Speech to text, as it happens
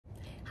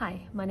Hi,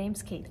 my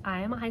name's Kate. I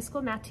am a high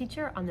school math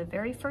teacher on the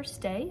very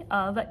first day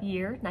of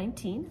year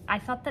 19. I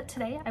thought that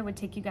today I would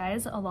take you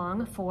guys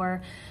along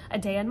for a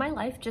day in my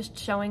life, just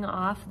showing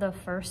off the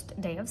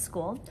first day of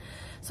school.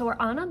 So we're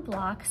on a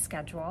block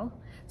schedule.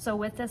 So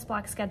with this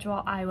block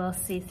schedule, I will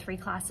see 3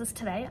 classes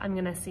today. I'm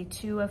gonna see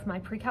 2 of my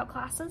pre-calc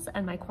classes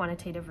and my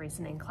quantitative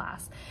reasoning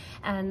class.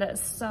 And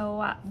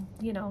so,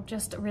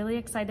 just really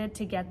excited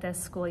to get this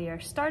school year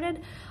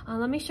started.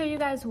 Let me show you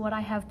guys what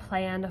I have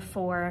planned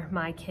for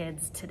my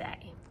kids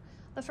today.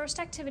 The first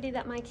activity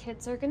that my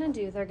kids are gonna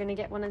do, they're gonna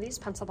get one of these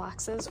pencil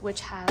boxes,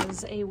 which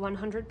has a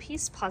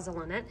 100-piece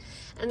puzzle in it.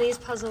 And these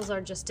puzzles are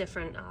just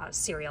different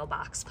cereal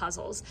box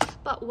puzzles.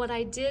 But what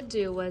I did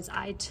do was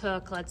I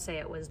took, let's say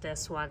it was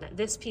this one.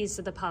 This piece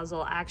of the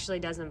puzzle actually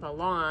doesn't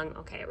belong.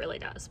 Okay, it really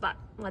does. But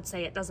let's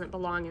say it doesn't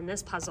belong in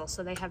this puzzle.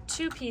 So they have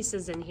 2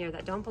 pieces in here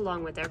that don't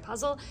belong with their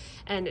puzzle.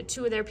 And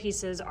 2 of their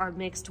pieces are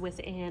mixed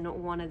within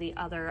one of the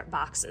other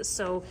boxes.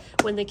 So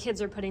when the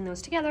kids are putting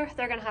those together,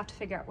 they're gonna have to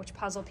figure out which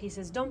puzzle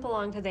pieces don't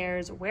belong to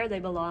theirs, where they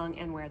belong,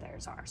 and where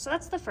theirs are. So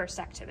that's the first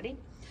activity.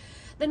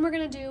 Then we're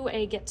gonna do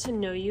a get to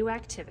know you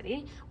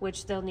activity,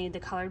 which they'll need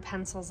the colored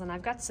pencils, and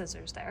I've got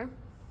scissors there.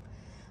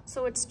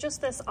 So it's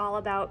just this all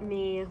about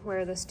me,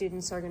 where the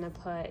students are gonna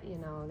put,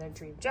 their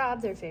dream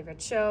job, their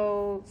favorite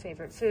show,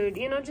 favorite food,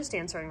 just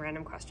answering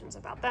random questions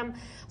about them.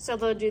 So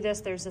they'll do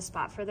this, there's a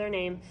spot for their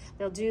name.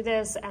 They'll do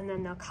this, and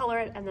then they'll color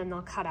it, and then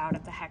they'll cut out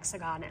at the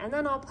hexagon. And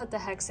then I'll put the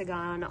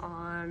hexagon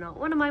on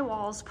one of my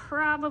walls,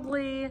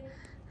 probably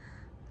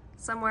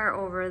somewhere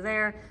over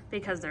there,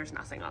 because there's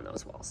nothing on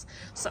those walls.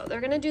 So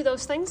they're gonna do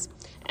those things.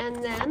 And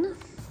then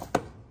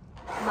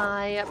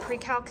my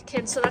pre-calc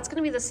kids, so that's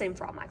gonna be the same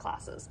for all my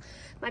classes.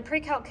 My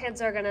pre-calc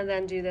kids are gonna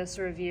then do this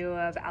review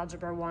of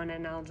Algebra 1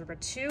 and Algebra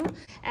 2.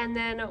 And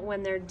then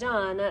when they're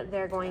done,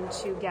 they're going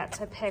to get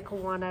to pick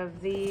one of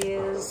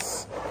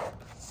these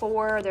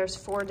 4, there's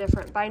 4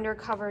 different binder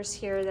covers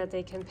here that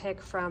they can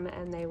pick from,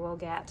 and they will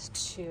get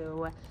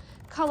to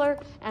color,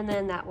 and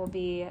then that will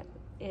be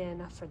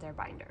in for their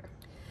binder.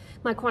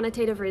 My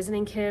quantitative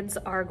reasoning kids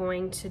are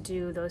going to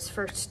do those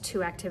first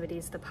 2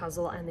 activities, the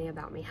puzzle and the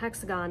About Me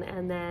hexagon,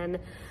 and then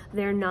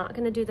they're not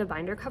gonna do the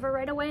binder cover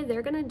right away.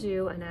 They're gonna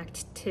do an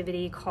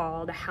activity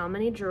called How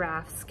Many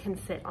Giraffes Can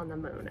Fit on the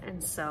Moon?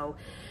 And so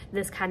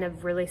this kind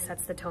of really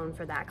sets the tone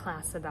for that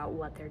class about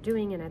what they're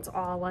doing, and it's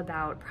all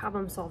about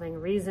problem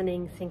solving,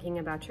 reasoning, thinking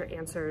about your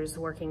answers,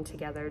 working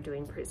together,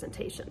 doing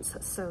presentations.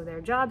 So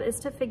their job is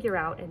to figure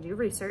out and do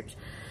research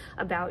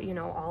about,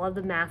 all of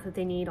the math that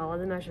they need, all of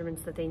the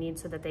measurements that they need,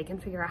 so that they can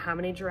figure out how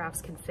many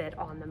giraffes can fit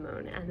on the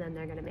moon. And then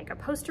they're gonna make a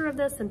poster of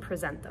this and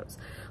present those.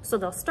 So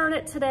they'll start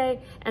it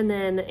today, and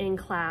then in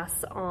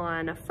class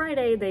on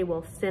Friday, they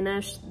will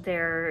finish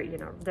their,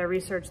 their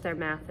research, their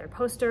math, their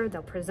poster,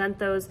 they'll present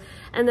those,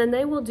 and then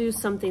they will do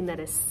something that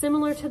is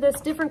similar to this,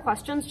 different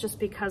questions, just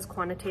because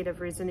quantitative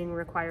reasoning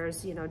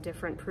requires,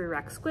 different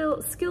prereq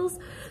skills.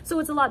 So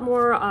it's a lot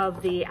more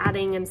of the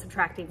adding and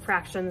subtracting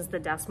fractions, the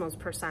decimals,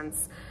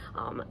 percents,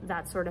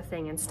 that sort of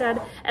thing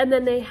instead. And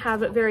then they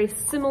have very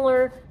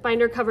similar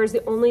binder covers.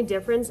 The only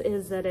difference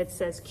is that it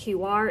says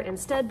QR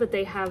instead, but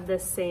they have the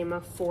same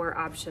 4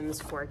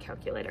 options for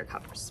calculator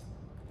covers.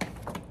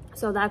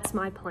 So that's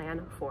my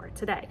plan for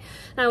today.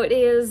 Now it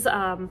is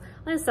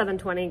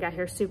 7:20, got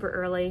here super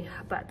early,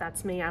 but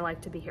that's me. I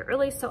like to be here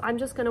early. So I'm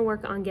just gonna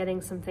work on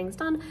getting some things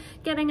done,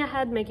 getting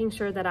ahead, making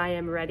sure that I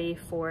am ready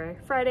for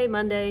Friday,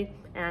 Monday,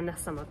 and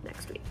some of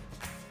next week.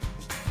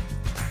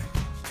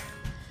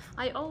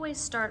 I always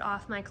start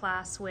off my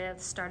class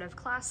with start of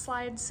class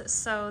slides.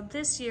 So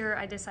this year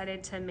I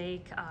decided to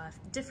make a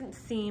different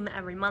theme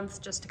every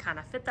month just to kind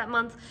of fit that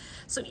month.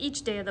 So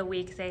each day of the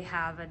week they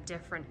have a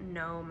different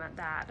gnome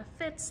that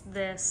fits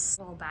this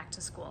whole back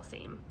to school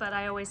theme. But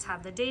I always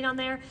have the date on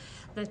there,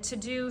 the to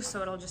do,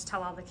 so it'll just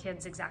tell all the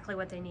kids exactly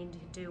what they need to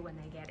do when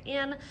they get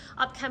in.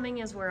 Upcoming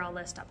is where I'll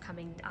list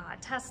upcoming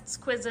tests,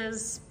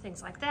 quizzes,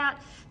 things like that.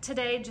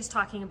 Today, just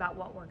talking about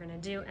what we're gonna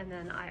do, and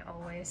then I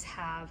always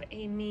have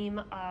a meme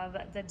of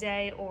the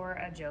day or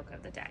a joke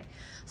of the day.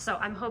 So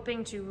I'm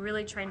hoping to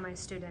really train my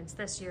students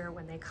this year.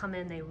 When they come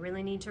in, they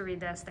really need to read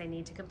this. They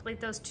need to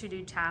complete those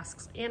to-do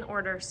tasks in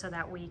order so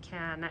that we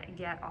can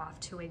get off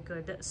to a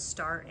good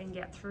start and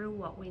get through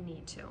what we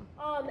need to.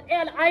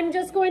 And I'm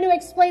just going to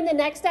explain the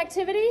next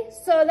activity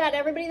so that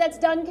everybody that's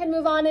done can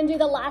move on and do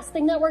the last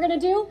thing that we're gonna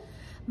do.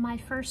 My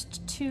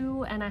first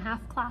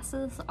 2.5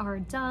 classes are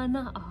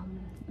done.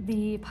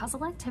 The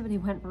puzzle activity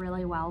went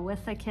really well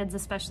with the kids,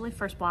 especially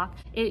first block.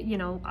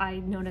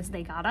 I noticed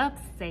they got up,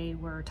 they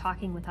were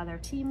talking with other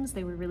teams,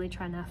 they were really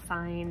trying to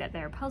find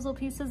their puzzle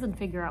pieces and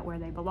figure out where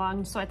they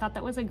belonged. So I thought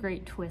that was a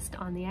great twist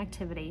on the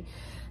activity.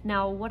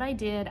 Now, what I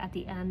did at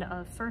the end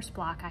of first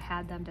block, I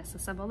had them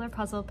disassemble their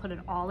puzzle, put it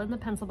all in the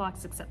pencil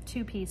box except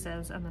 2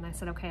 pieces, and then I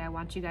said, okay, I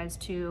want you guys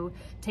to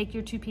take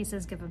your 2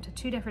 pieces, give them to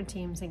 2 different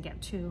teams, and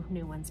get 2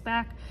 new ones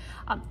back.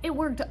 It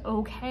worked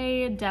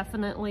okay,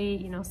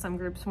 definitely. Some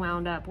groups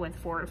wound up with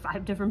 4 or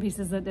 5 different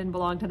pieces that didn't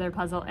belong to their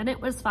puzzle, and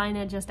it was fine.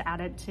 It just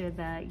added to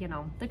the,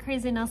 the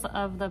craziness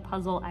of the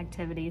puzzle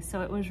activity,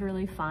 so it was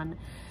really fun.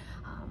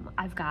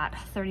 I've got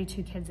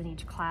 32 kids in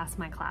each class.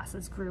 My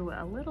classes grew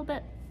a little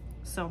bit,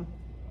 so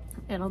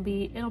it'll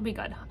be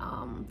good.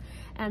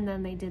 And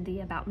then they did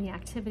the About Me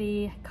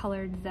activity,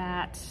 colored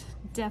that.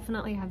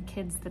 Definitely have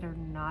kids that are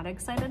not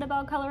excited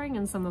about coloring,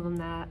 and some of them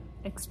that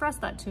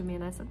expressed that to me,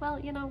 and I said, well,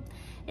 you know,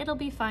 it'll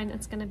be fine,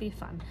 it's gonna be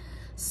fun.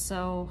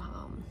 So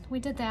we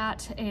did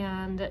that,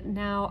 and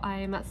now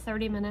I'm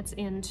 30 minutes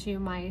into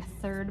my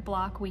third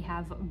block. We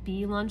have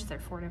B lunch. There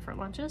are 4 different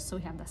lunches, so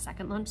we have the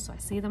second lunch, so I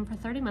see them for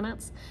 30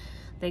 minutes.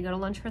 They go to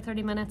lunch for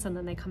 30 minutes and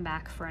then they come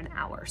back for an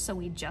hour. So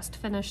we just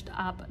finished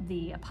up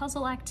the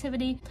puzzle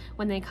activity.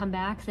 When they come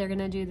back, they're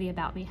gonna do the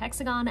About Me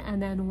hexagon,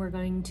 and then we're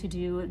going to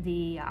do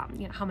the,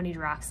 you know, how many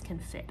giraffes can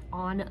fit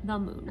on the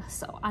moon.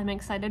 So I'm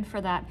excited for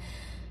that.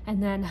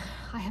 And then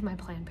I have my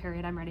plan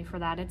period. I'm ready for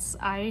that.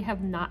 I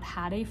have not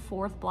had a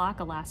 4th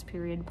block, a last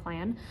period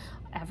plan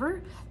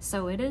ever.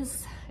 So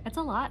it's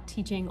a lot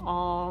teaching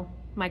all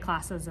my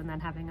classes and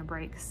then having a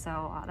break.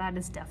 So that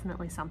is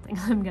definitely something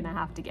I'm gonna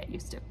have to get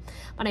used to.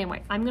 But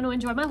anyway, I'm gonna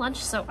enjoy my lunch.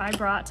 So I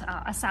brought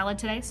a salad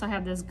today. So I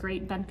have this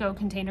great bento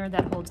container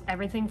that holds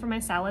everything for my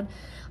salad.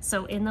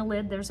 So in the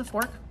lid, there's a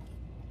fork.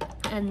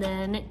 And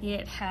then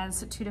it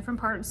has 2 different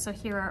parts. So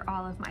here are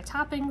all of my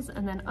toppings,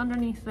 and then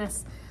underneath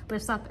this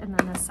lifts up, and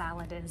then the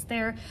salad is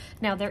there.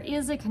 Now there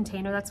is a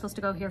container that's supposed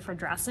to go here for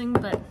dressing,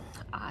 but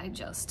I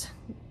just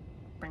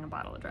bring a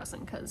bottle of dressing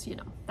because, you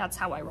know, that's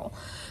how I roll.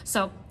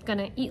 So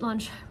gonna eat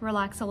lunch,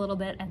 relax a little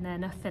bit, and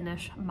then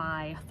finish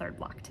my 3rd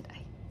block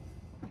today.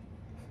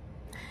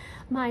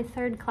 My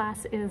 3rd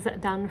class is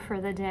done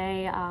for the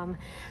day.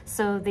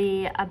 So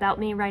the About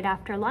Me right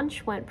after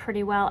lunch went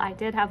pretty well. I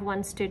did have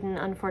one student,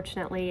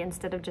 unfortunately,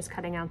 instead of just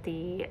cutting out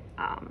the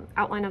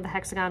outline of the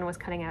hexagon, was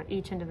cutting out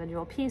each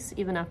individual piece,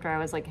 even after I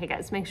was like, hey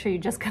guys, make sure you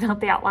just cut out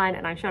the outline,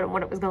 and I showed him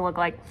what it was gonna look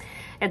like.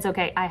 It's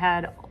okay. I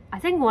had, I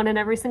think, 1 in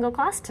every single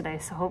class today,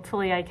 so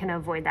hopefully I can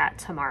avoid that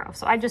tomorrow.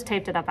 So I just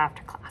taped it up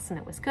after class and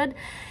it was good.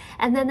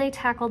 And then they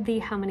tackled the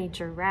how many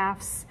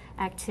giraffes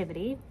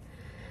activity.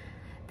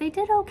 They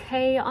did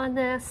okay on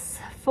this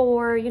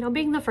for, you know,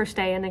 being the first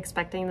day and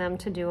expecting them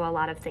to do a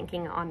lot of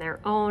thinking on their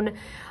own.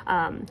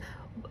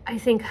 I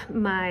think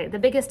the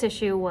biggest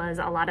issue was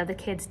a lot of the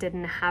kids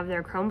didn't have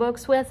their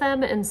Chromebooks with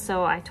them, and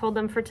so I told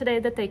them for today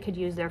that they could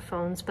use their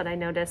phones, but I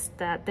noticed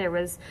that there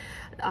was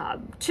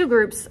 2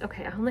 groups.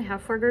 Okay, I only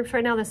have 4 groups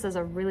right now. This is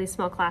a really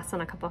small class,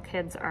 and a couple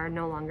kids are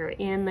no longer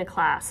in the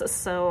class.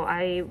 So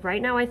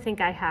right now I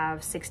think I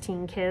have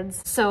 16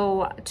 kids.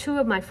 So 2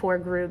 of my 4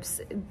 groups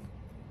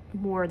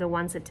were the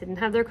ones that didn't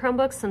have their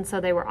Chromebooks, and so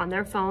they were on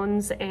their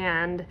phones,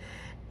 and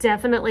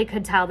definitely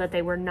could tell that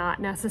they were not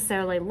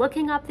necessarily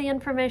looking up the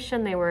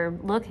information. They were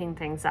looking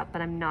things up,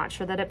 but I'm not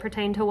sure that it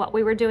pertained to what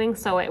we were doing.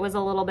 So it was I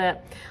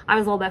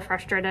was a little bit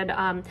frustrated.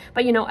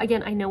 But you know,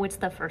 again, I know it's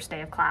the first day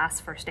of class,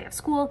 first day of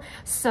school.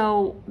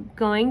 So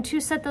going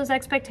to set those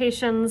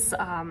expectations,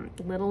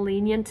 little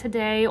lenient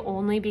today,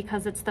 only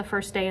because it's the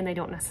first day and they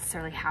don't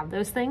necessarily have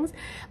those things.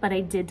 But I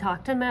did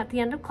talk to them at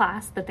the end of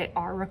class that they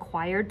are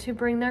required to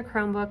bring their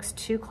Chromebooks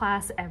to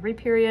class every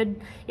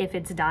period. If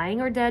it's dying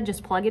or dead,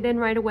 just plug it in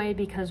right away,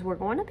 because we're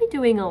going to be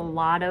doing a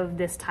lot of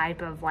this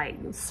type of like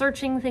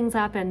searching things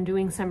up and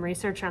doing some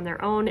research on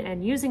their own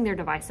and using their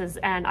devices,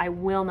 and I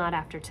will not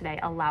after today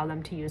allow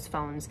them to use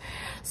phones.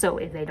 So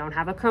if they don't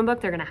have a Chromebook,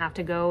 they're going to have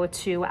to go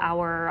to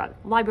our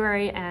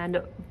library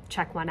and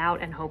check one out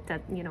and hope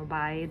that, you know,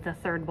 by the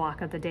 3rd block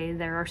of the day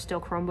there are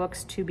still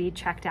Chromebooks to be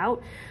checked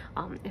out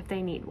if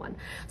they need one.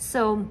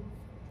 So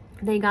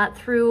they got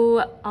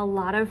through a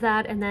lot of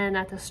that, and then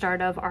at the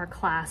start of our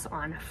class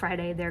on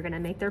Friday, they're gonna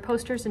make their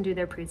posters and do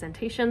their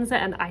presentations.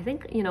 And I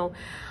think, you know,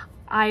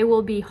 I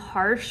will be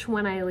harsh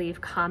when I leave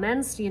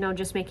comments, you know,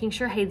 just making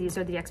sure, hey, these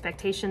are the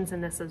expectations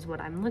and this is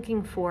what I'm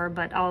looking for,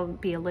 but I'll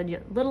be a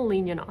little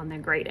lenient on the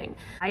grading.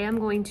 I am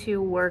going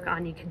to work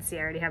on, you can see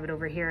I already have it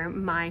over here,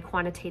 my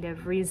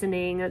quantitative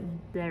reasoning,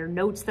 their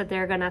notes that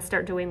they're gonna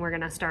start doing. We're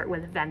gonna start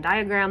with Venn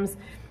diagrams.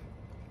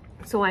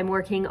 So I'm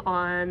working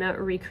on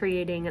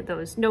recreating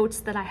those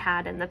notes that I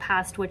had in the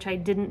past, which I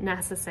didn't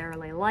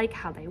necessarily like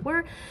how they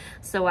were.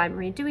 So I'm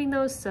redoing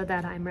those so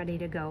that I'm ready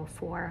to go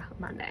for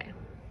Monday.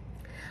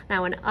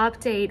 Now, an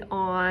update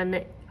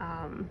on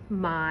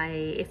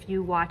if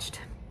you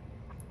watched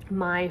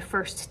my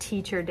first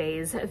teacher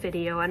days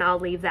video, and I'll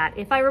leave that,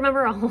 if I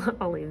remember,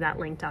 I'll leave that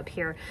linked up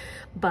here.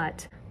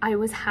 But I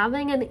was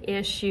having an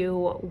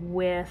issue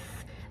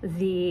with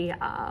the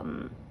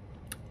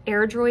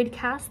AirDroid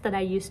cast that I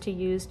used to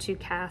use to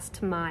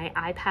cast my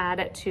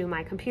iPad to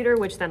my computer,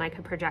 which then I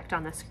could project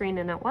on the screen,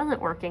 and it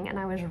wasn't working, and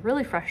I was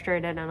really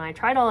frustrated, and I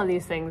tried all of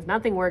these things,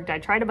 nothing worked. I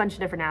tried a bunch of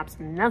different apps,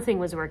 nothing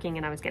was working,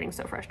 and I was getting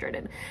so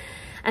frustrated.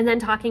 And then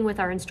talking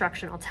with our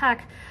instructional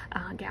tech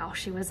gal,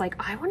 she was like,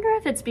 I wonder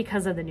if it's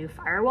because of the new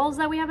firewalls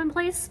that we have in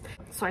place.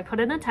 So I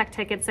put in a tech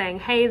ticket saying,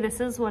 hey, this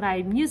is what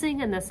I'm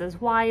using and this is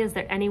why. Is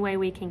there any way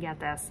we can get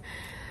this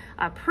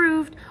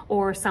approved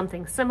or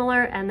something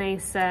similar? And they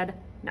said,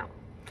 no.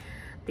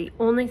 The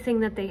only thing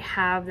that they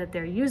have that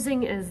they're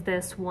using is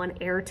this one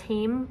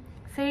AirTame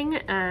thing,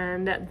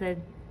 and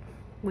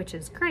which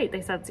is great.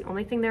 They said it's the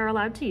only thing they're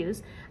allowed to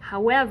use.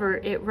 However,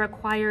 it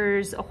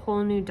requires a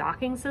whole new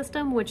docking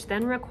system, which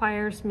then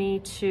requires me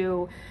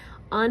to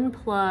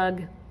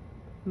unplug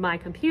my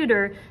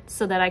computer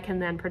so that I can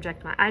then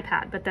project my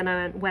iPad. But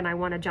then when I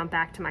want to jump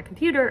back to my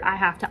computer, I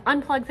have to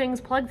unplug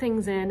things, plug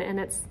things in, and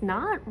it's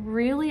not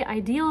really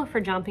ideal for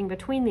jumping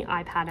between the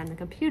iPad and the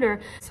computer.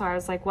 So I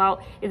was like,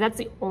 well, if that's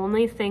the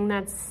only thing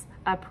that's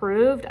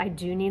approved, I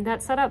do need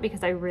that set up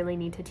because I really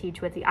need to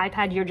teach with the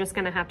iPad. You're just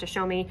going to have to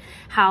show me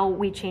how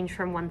we change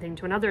from one thing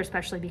to another,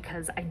 especially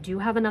because I do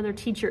have another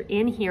teacher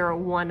in here,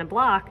 one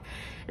block,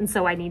 and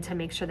so I need to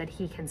make sure that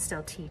he can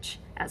still teach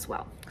as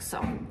well.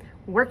 So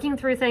working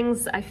through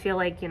things, I feel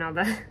like, you know,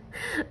 the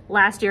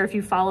last year, if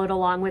you followed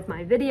along with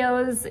my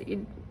videos,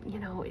 you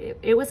know,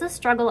 it was a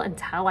struggle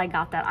until I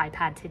got that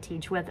iPad to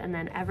teach with, and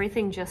then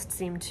everything just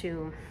seemed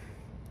to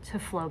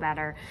flow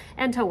better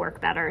and to work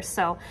better.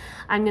 So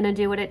I'm gonna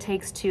do what it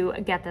takes to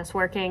get this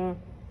working,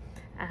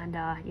 and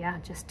yeah,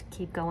 just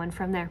keep going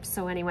from there.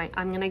 So anyway,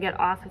 I'm gonna get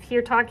off of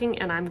here talking,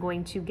 and I'm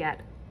going to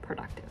get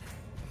productive.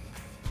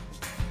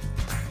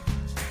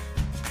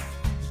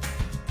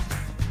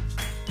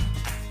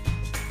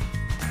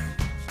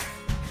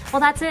 Well,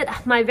 that's it.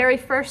 My very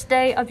first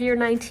day of year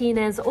 19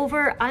 is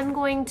over. I'm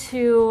going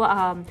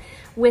to,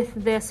 with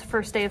this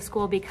first day of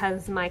school,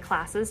 because my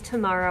classes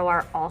tomorrow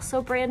are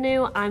also brand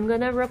new, I'm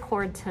gonna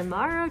record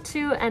tomorrow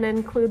too and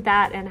include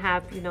that and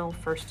have, you know,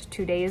 first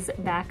 2 days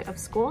back of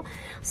school.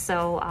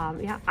 So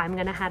yeah, I'm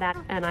gonna head out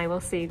and I will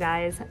see you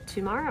guys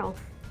tomorrow.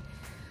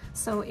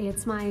 So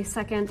it's my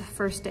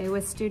first day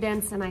with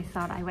students, and I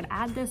thought I would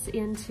add this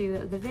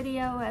into the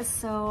video.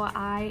 So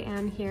I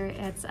am here,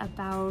 it's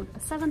about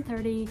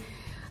 7:30.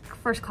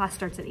 First class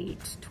starts at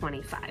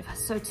 8:25.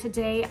 So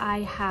today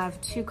I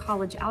have 2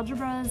 college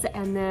algebras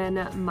and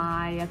then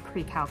my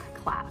pre-calc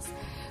class.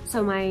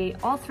 So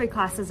all 3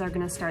 classes are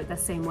gonna start the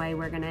same way.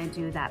 We're gonna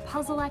do that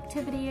puzzle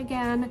activity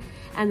again,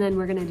 and then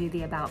we're gonna do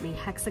the About Me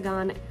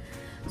hexagon.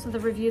 So the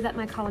review that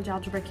my college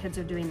algebra kids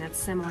are doing, that's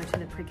similar to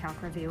the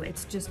pre-calc review.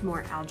 It's just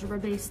more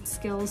algebra-based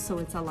skills, so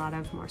it's a lot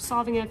of more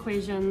solving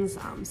equations,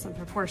 some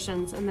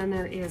proportions, and then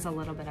there is a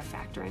little bit of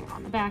factoring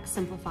on the back,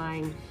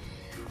 simplifying.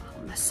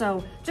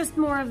 So just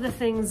more of the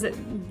things that,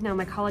 you know,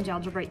 my college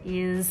algebra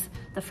is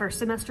the first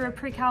semester of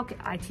pre-calc.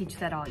 I teach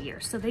that all year,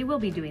 so they will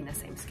be doing the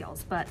same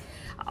skills, but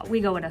we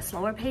go at a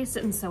slower pace,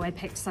 and so I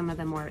picked some of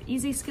the more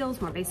easy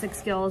skills, more basic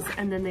skills,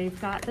 and then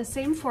they've got the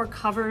same 4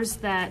 covers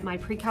that my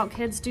pre-calc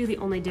kids do. The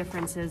only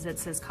difference is it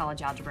says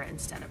college algebra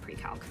instead of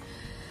pre-calc.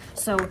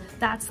 So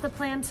that's the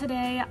plan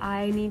today.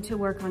 I need to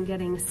work on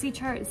getting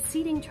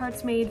seating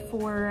charts made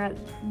for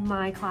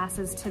my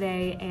classes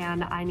today,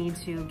 and I need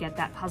to get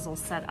that puzzle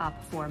set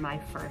up for my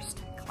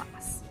first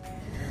class.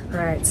 All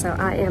right, so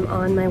I am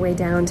on my way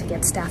down to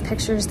get staff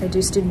pictures. They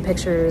do student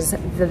pictures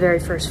the very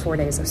first 4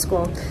 days of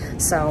school.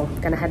 So I'm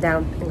gonna head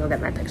down and go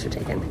get my picture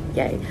taken.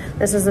 Yay.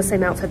 This is the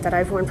same outfit that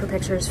I've worn for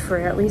pictures for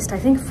at least, I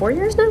think, 4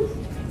 years now?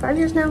 5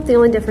 years now? The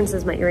only difference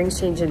is my earrings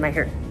change and my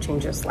hair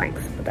changes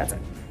length, but that's it.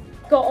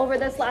 Go over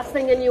this last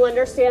thing and you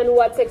understand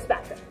what's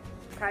expected,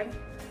 okay?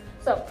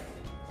 So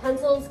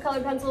pencils,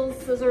 colored pencils,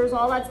 scissors,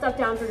 all that stuff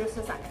down for just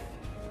a second.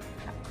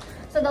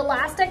 So the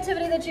last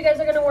activity that you guys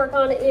are gonna work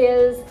on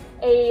is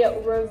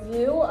a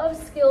review of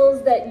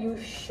skills that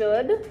you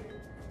should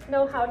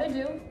know how to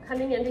do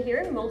coming into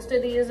here. Most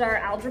of these are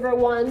Algebra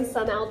 1,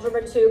 some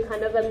Algebra 2,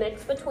 kind of a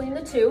mix between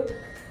the two.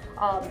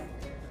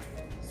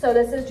 So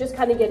this is just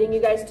kind of getting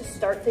you guys to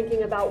start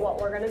thinking about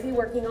what we're gonna be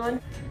working on.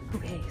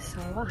 Okay, so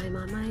I'm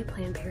on my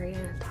plan period.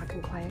 I'm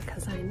talking quiet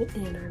because I'm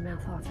in our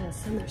math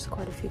office and there's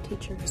quite a few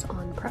teachers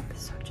on prep,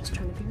 so just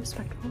trying to be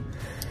respectful.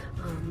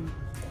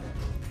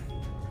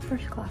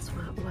 First class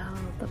went well.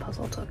 The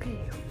puzzle took a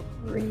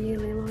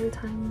really long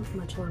time,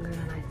 much longer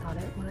than I thought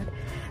it would.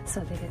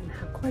 So they didn't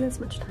have quite as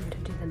much time to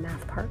do the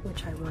math part,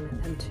 which I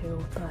wanted them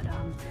to, but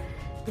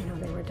you know,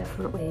 they were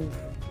definitely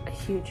a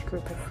huge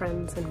group of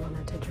friends and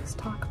wanted to just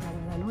talk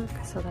rather than work.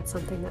 So that's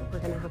something that we're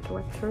gonna have to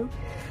work through.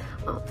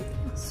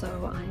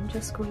 So I'm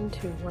just going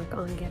to work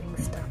on getting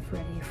stuff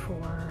ready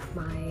for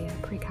my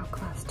pre-calc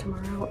class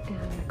tomorrow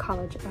and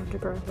college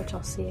algebra, which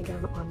I'll see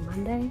again on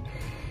Monday,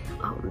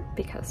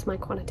 because my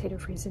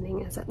quantitative reasoning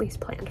is at least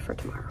planned for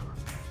tomorrow.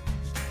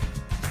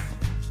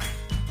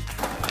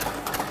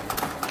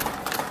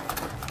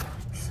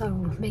 So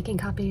making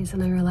copies,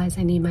 and I realize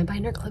I need my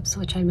binder clips,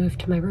 which I moved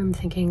to my room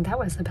thinking that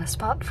was the best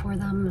spot for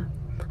them.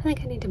 I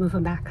think I need to move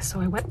them back.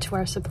 So I went to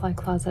our supply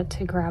closet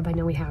to grab, I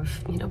know we have,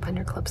 you know,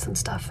 binder clips and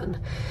stuff, and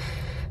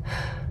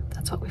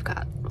that's what we've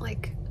got.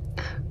 Like,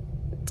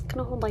 it's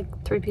gonna hold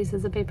like 3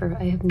 pieces of paper.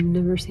 I have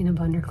never seen a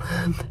binder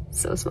clip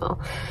so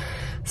small.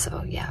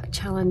 So yeah,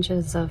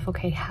 challenges of,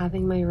 okay,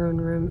 having my own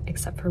room,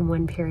 except for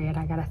one period,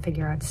 I gotta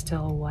figure out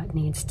still what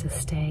needs to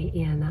stay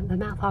in the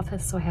math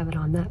office, so I have it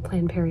on that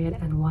plan period,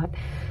 and what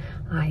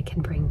I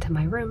can bring to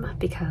my room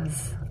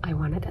because I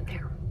want it in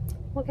there.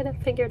 We'll get it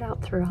figured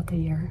out throughout the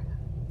year,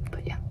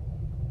 but yeah,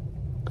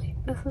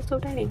 this is so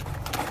tiny.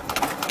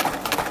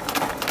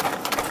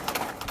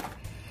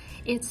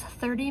 It's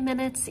 30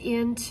 minutes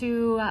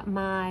into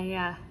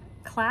my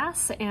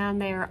class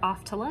and they're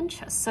off to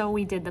lunch. So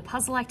we did the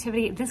puzzle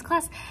activity. This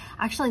class,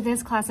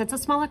 it's a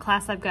smaller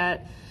class. I've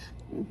got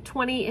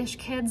 20-ish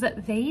kids.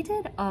 They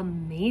did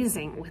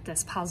amazing with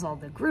this puzzle.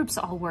 The groups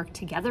all worked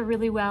together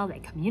really well. They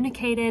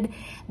communicated,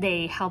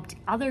 they helped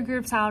other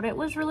groups out. It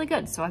was really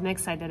good. So I'm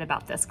excited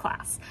about this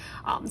class.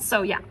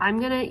 So yeah,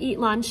 I'm gonna eat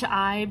lunch.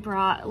 I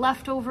brought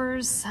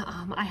leftovers.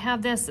 I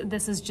have this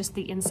is just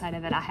the inside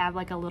of it. I have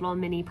like a little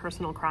mini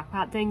personal crock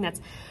pot thing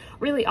that's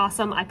really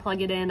awesome. I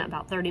plug it in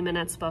about 30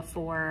 minutes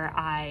before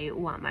I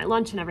want my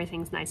lunch and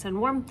everything's nice and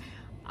warm.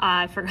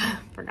 I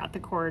forgot the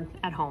cord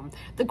at home.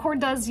 The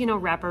cord does,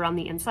 wrap around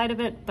the inside of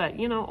it, but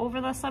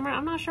over the summer,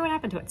 I'm not sure what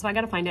happened to it. So I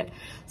got to find it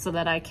so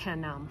that I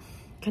can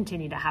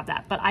continue to have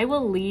that. But I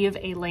will leave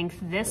a link.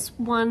 This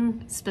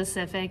one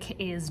specific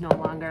is no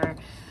longer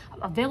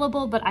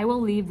available, but I will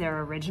leave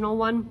their original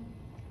one.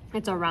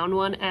 It's a round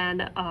one,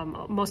 and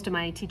most of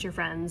my teacher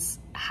friends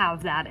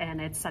have that, and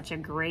it's such a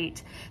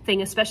great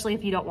thing, especially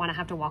if you don't want to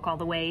have to walk all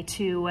the way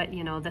to,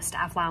 the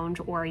staff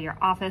lounge or your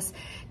office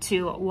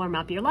to warm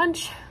up your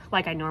lunch,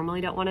 like I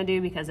normally don't want to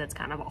do because it's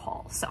kind of a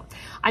haul. So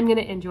I'm going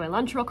to enjoy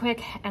lunch real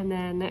quick and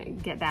then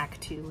get back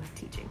to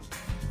teaching.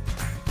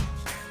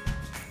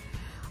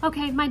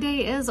 Okay, my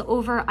day is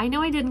over. I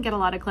know I didn't get a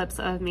lot of clips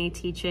of me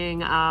teaching,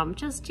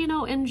 just,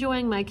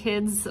 enjoying. My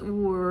kids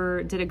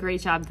did a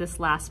great job this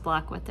last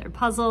block with their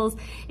puzzles.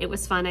 It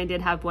was fun. I did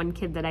have one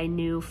kid that I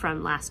knew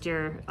from last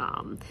year,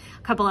 a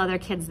couple other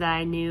kids that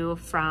I knew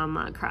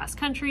from cross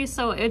country,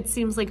 so it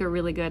seems like a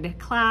really good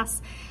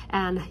class.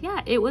 And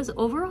yeah, it was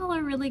overall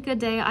a really good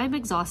day. I'm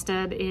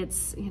exhausted.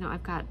 It's,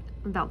 I've got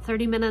about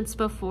 30 minutes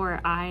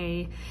before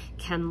I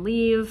can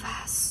leave.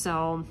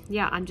 So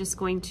yeah, I'm just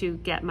going to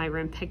get my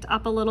room picked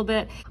up a little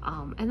bit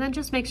and then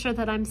just make sure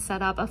that I'm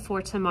set up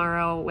for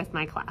tomorrow with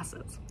my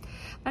classes.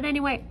 But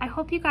anyway, I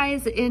hope you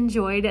guys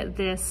enjoyed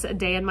this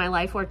day in my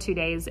life, or 2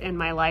 days in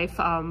my life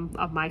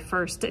of my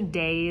first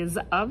days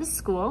of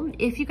school.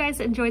 If you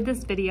guys enjoyed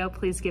this video,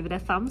 please give it a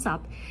thumbs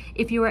up.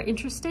 If you are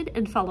interested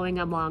in following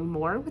along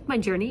more with my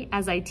journey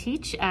as I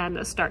teach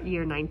and start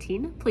year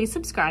 19, please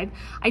subscribe.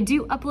 I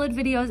do upload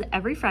videos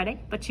every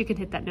Friday, but you can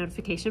hit that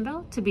notification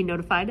bell to be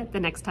notified the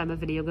next time a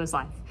video goes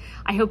live.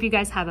 I hope you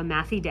guys have a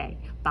mathy day.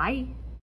 Bye.